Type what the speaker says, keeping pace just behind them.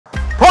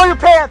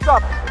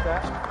Stop.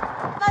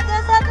 I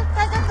just have to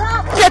take a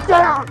top. Get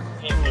down.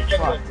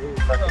 Fuck, dude.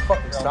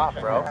 Fucking stop,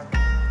 bro.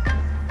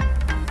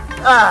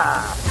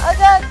 I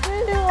got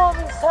greedy on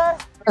me, sir.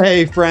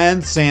 Hey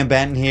friends, Sam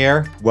Benton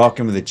here.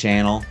 Welcome to the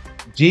channel.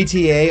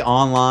 GTA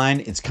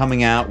Online is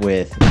coming out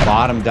with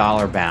Bottom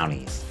Dollar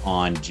Bounties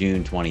on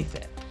June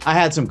 25th. I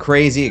had some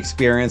crazy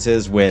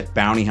experiences with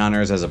bounty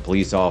hunters as a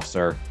police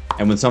officer,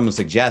 and when someone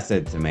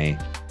suggested it to me,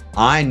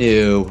 I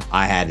knew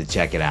I had to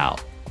check it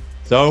out.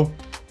 So,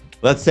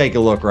 let's take a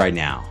look right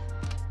now.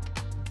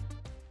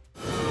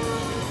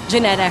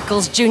 Jeanette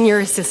Eccles, Junior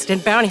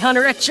Assistant Bounty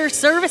Hunter at your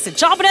service and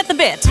chomping at the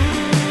bit.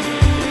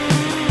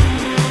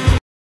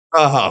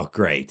 Oh,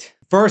 great.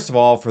 First of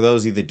all, for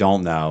those of you that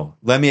don't know,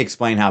 let me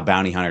explain how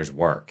bounty hunters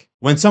work.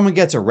 When someone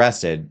gets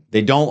arrested,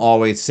 they don't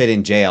always sit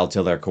in jail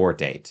till their court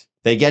date.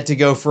 They get to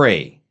go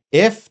free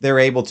if they're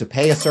able to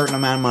pay a certain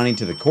amount of money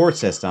to the court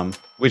system,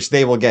 which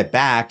they will get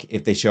back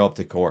if they show up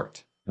to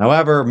court.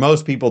 However,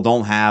 most people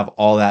don't have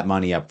all that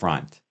money up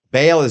front.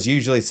 Bail is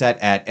usually set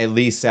at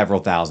least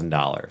several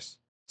 $1,000s.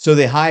 So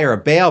they hire a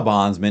bail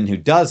bondsman who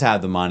does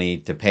have the money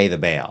to pay the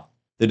bail.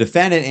 The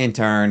defendant, in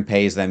turn,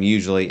 pays them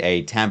usually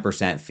a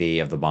 10% fee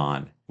of the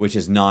bond, which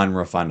is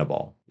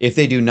non-refundable. If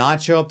they do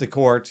not show up to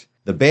court,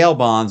 the bail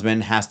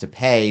bondsman has to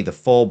pay the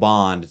full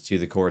bond to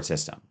the court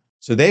system.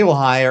 So they will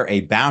hire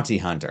a bounty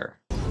hunter.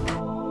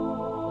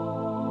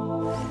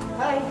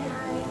 Hi.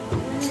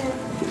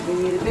 We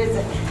need a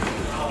visit.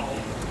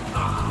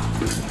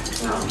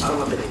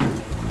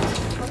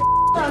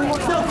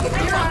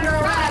 You're under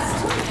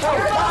arrest! You're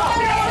under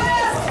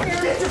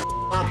arrest! Get your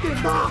fucking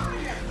mouth!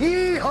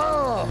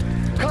 Yee-haw!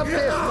 Come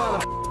this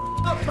mother.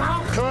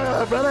 Come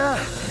on, brother.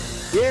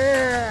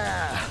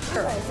 Yeah.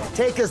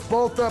 Take us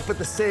both up at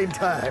the same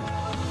time.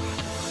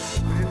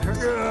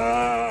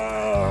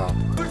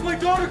 Where's my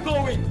daughter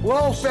going?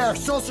 Welfare,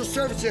 social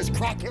services,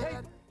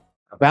 crackhead.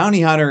 A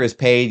bounty hunter is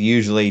paid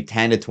usually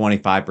 10 to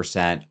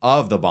 25%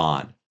 of the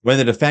bond. When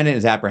the defendant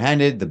is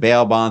apprehended, the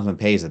bail bondsman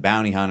pays the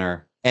bounty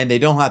hunter, and they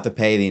don't have to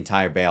pay the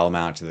entire bail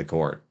amount to the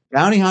court.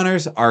 Bounty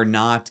hunters are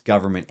not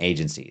government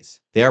agencies.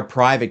 They are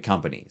private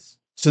companies.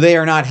 So they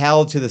are not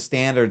held to the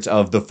standards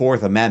of the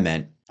Fourth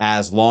Amendment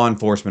as law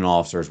enforcement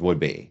officers would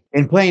be.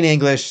 In plain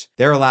English,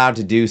 they're allowed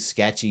to do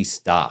sketchy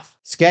stuff.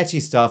 Sketchy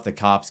stuff that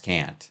cops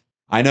can't.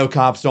 I know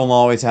cops don't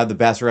always have the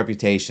best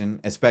reputation,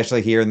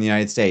 especially here in the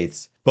United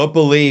States, but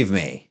believe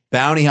me,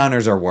 bounty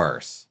hunters are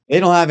worse. They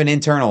don't have an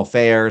internal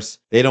affairs,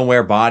 they don't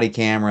wear body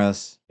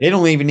cameras, they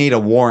don't even need a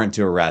warrant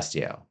to arrest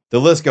you.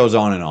 The list goes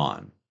on and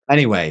on.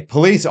 Anyway,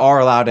 police are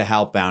allowed to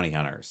help bounty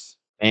hunters,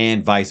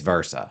 and vice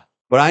versa.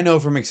 But I know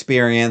from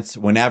experience,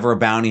 whenever a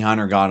bounty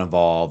hunter got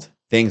involved,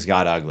 things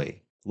got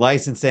ugly.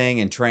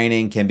 Licensing and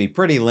training can be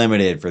pretty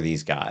limited for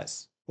these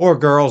guys. Or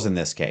girls in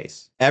this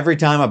case. Every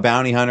time a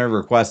bounty hunter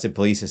requested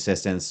police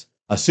assistance,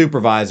 a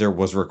supervisor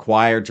was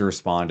required to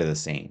respond to the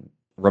scene.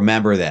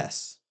 Remember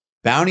this.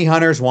 Bounty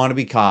hunters want to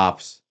be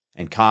cops,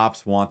 and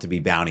cops want to be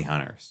bounty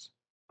hunters.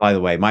 By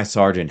the way, my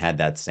sergeant had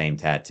that same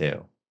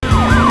tattoo. The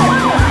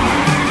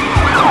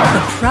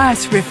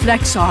price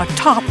reflects our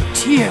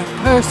top-tier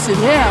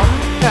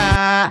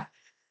personnel.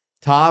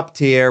 Top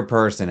tier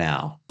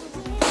personnel.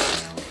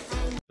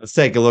 Let's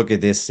take a look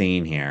at this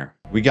scene here.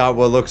 We got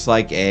what looks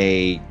like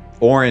a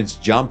orange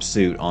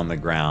jumpsuit on the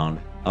ground,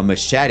 a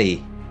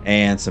machete,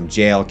 and some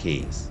jail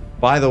keys.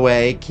 By the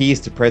way, keys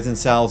to prison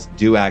cells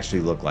do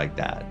actually look like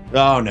that.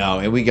 Oh no,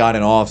 and we got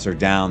an officer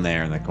down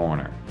there in the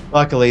corner.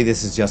 Luckily,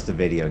 this is just a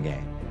video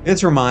game.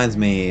 This reminds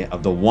me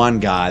of the one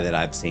guy that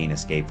I've seen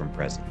escape from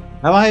prison.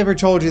 Have I ever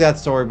told you that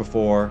story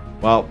before?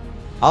 Well,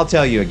 I'll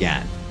tell you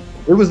again.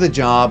 It was the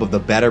job of the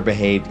better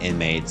behaved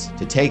inmates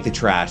to take the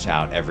trash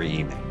out every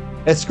evening,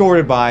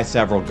 escorted by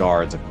several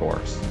guards, of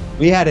course.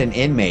 We had an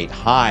inmate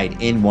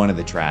hide in one of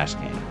the trash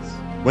cans.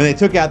 When they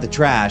took out the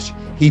trash,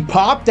 he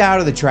popped out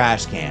of the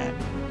trash can,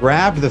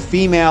 grabbed the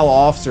female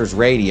officer's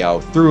radio,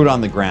 threw it on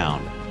the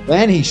ground.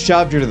 Then he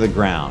shoved her to the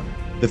ground.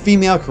 The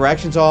female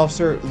corrections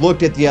officer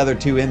looked at the other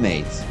two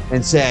inmates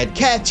and said,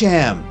 "Catch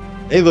him!"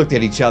 They looked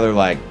at each other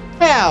like,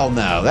 "Hell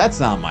no, that's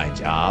not my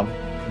job."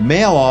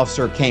 Male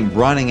officer came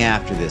running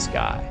after this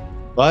guy,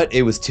 but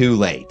it was too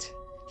late.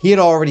 He had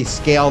already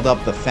scaled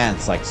up the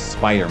fence like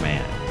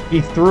Spider-Man. He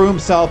threw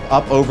himself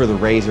up over the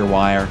razor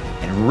wire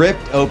and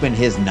ripped open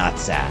his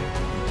nutsack.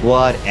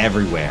 Blood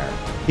everywhere.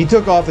 He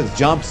took off his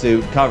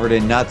jumpsuit covered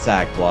in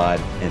nutsack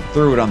blood and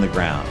threw it on the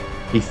ground.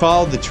 He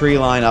followed the tree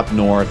line up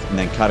north and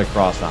then cut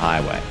across the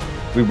highway.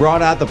 We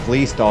brought out the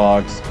police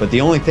dogs, but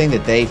the only thing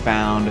that they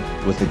found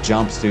was the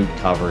jumpsuit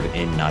covered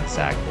in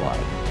nutsack blood.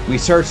 We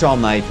searched all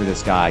night for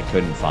this guy,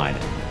 couldn't find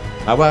him.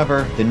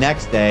 However, the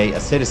next day, a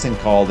citizen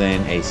called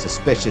in a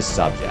suspicious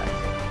subject.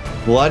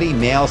 Bloody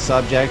male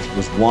subject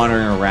was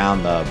wandering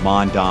around the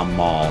Mondom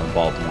Mall in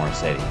Baltimore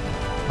City.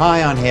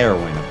 High on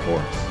heroin, of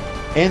course.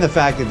 And the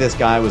fact that this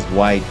guy was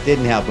white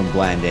didn't help him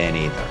blend in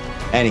either.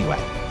 Anyway,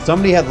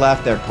 somebody had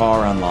left their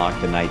car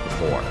unlocked the night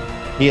before.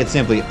 He had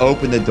simply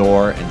opened the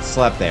door and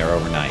slept there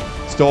overnight.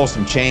 Stole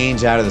some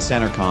change out of the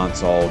center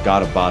console,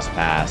 got a bus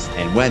pass,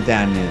 and went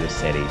down into the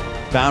city.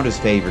 Found his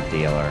favorite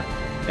dealer,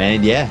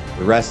 And yeah,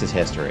 the rest is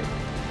history.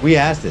 We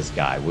asked this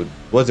guy,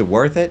 was it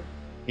worth it?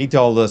 He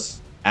told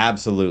us,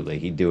 absolutely,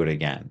 he'd do it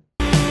again.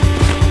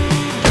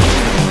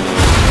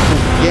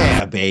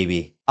 Yeah,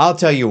 baby. I'll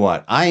tell you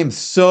what, I am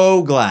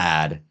so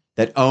glad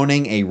that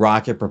owning a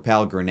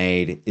rocket-propelled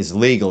grenade is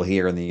legal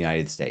here in the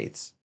United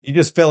States. You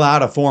just fill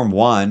out a Form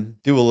 1,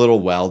 do a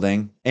little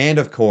welding, and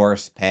of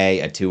course,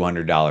 pay a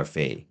 $200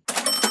 fee.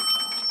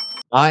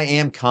 I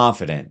am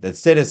confident that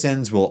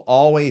citizens will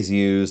always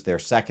use their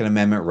Second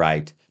Amendment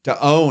right to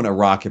own a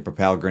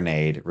rocket-propelled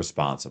grenade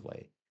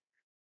responsibly.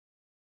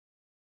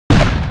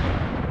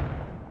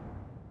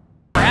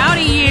 Proud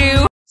of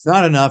you. It's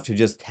not enough to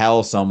just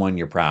tell someone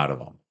you're proud of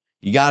them.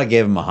 You gotta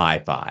give them a high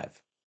five.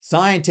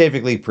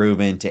 Scientifically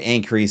proven to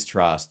increase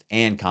trust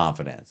and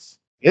confidence.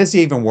 This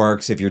even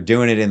works if you're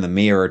doing it in the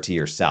mirror to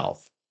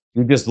yourself.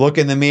 You just look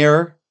in the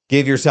mirror,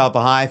 give yourself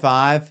a high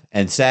five,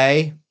 and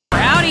say,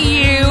 Proud of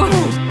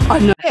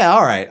you. yeah,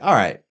 all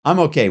right. I'm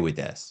okay with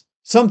this.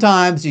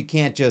 Sometimes you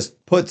can't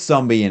just put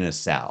somebody in a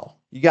cell.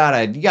 You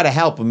gotta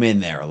help them in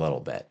there a little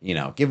bit. You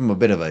know, give them a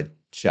bit of a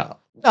shove.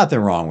 Nothing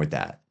wrong with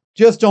that.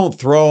 Just don't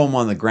throw them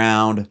on the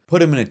ground, put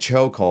them in a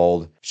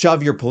chokehold,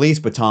 shove your police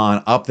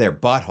baton up their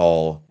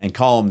butthole, and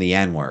call them the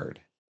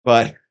N-word.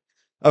 But,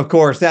 of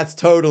course, that's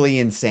totally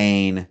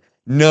insane.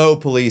 No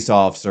police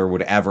officer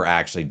would ever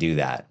actually do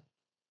that.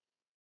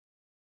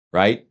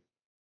 Right?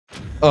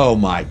 Oh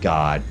my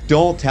God.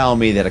 Don't tell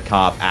me that a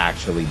cop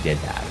actually did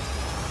that.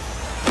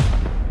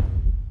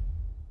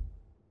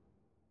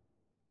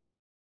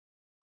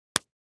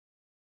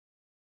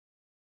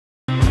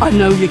 I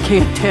know you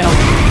can't tell,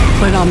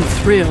 but I'm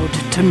thrilled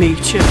to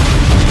meet you.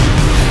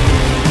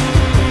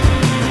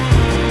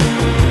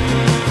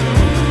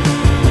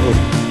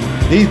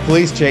 These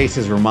police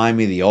chases remind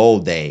me of the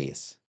old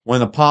days, when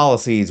the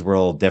policies were a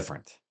little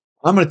different.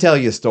 I'm going to tell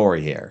you a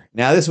story here.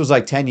 Now, this was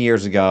like 10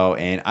 years ago,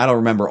 and I don't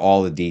remember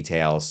all the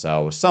details,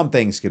 so some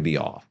things could be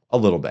off a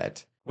little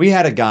bit. We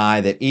had a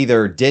guy that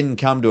either didn't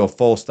come to a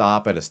full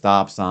stop at a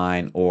stop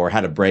sign or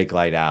had a brake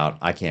light out.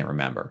 I can't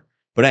remember.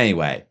 But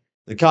anyway,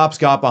 the cops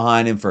got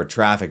behind him for a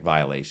traffic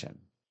violation,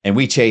 and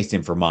we chased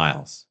him for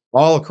miles,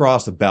 all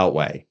across the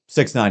Beltway,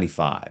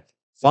 695.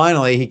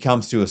 Finally, he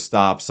comes to a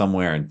stop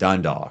somewhere in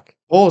Dundalk,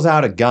 pulls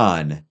out a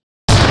gun.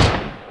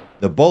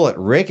 The bullet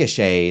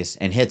ricochets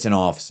and hits an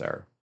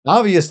officer.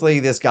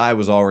 Obviously, this guy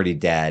was already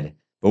dead,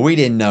 but we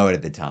didn't know it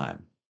at the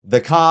time.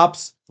 The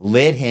cops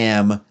lit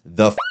him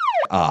the f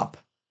up.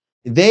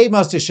 They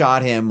must have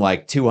shot him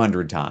like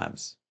 200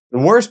 times. The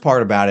worst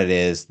part about it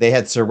is they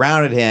had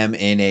surrounded him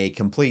in a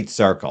complete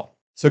circle.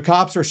 So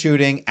cops were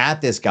shooting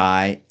at this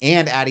guy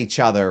and at each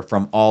other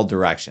from all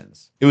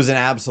directions. It was an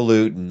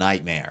absolute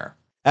nightmare.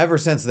 Ever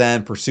since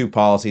then, pursuit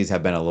policies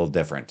have been a little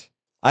different.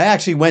 I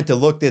actually went to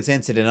look this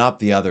incident up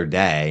the other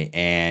day,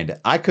 and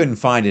I couldn't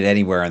find it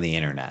anywhere on the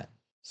internet.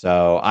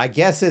 So I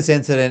guess this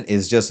incident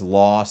is just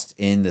lost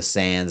in the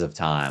sands of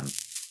time.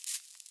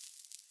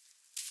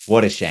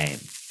 What a shame.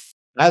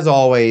 As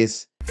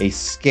always, a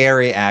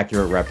scary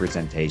accurate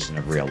representation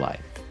of real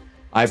life.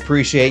 I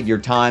appreciate your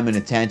time and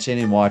attention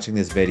in watching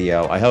this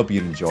video. I hope you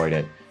enjoyed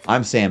it.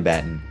 I'm Sam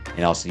Benton,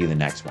 and I'll see you in the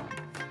next one.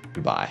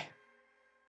 Goodbye.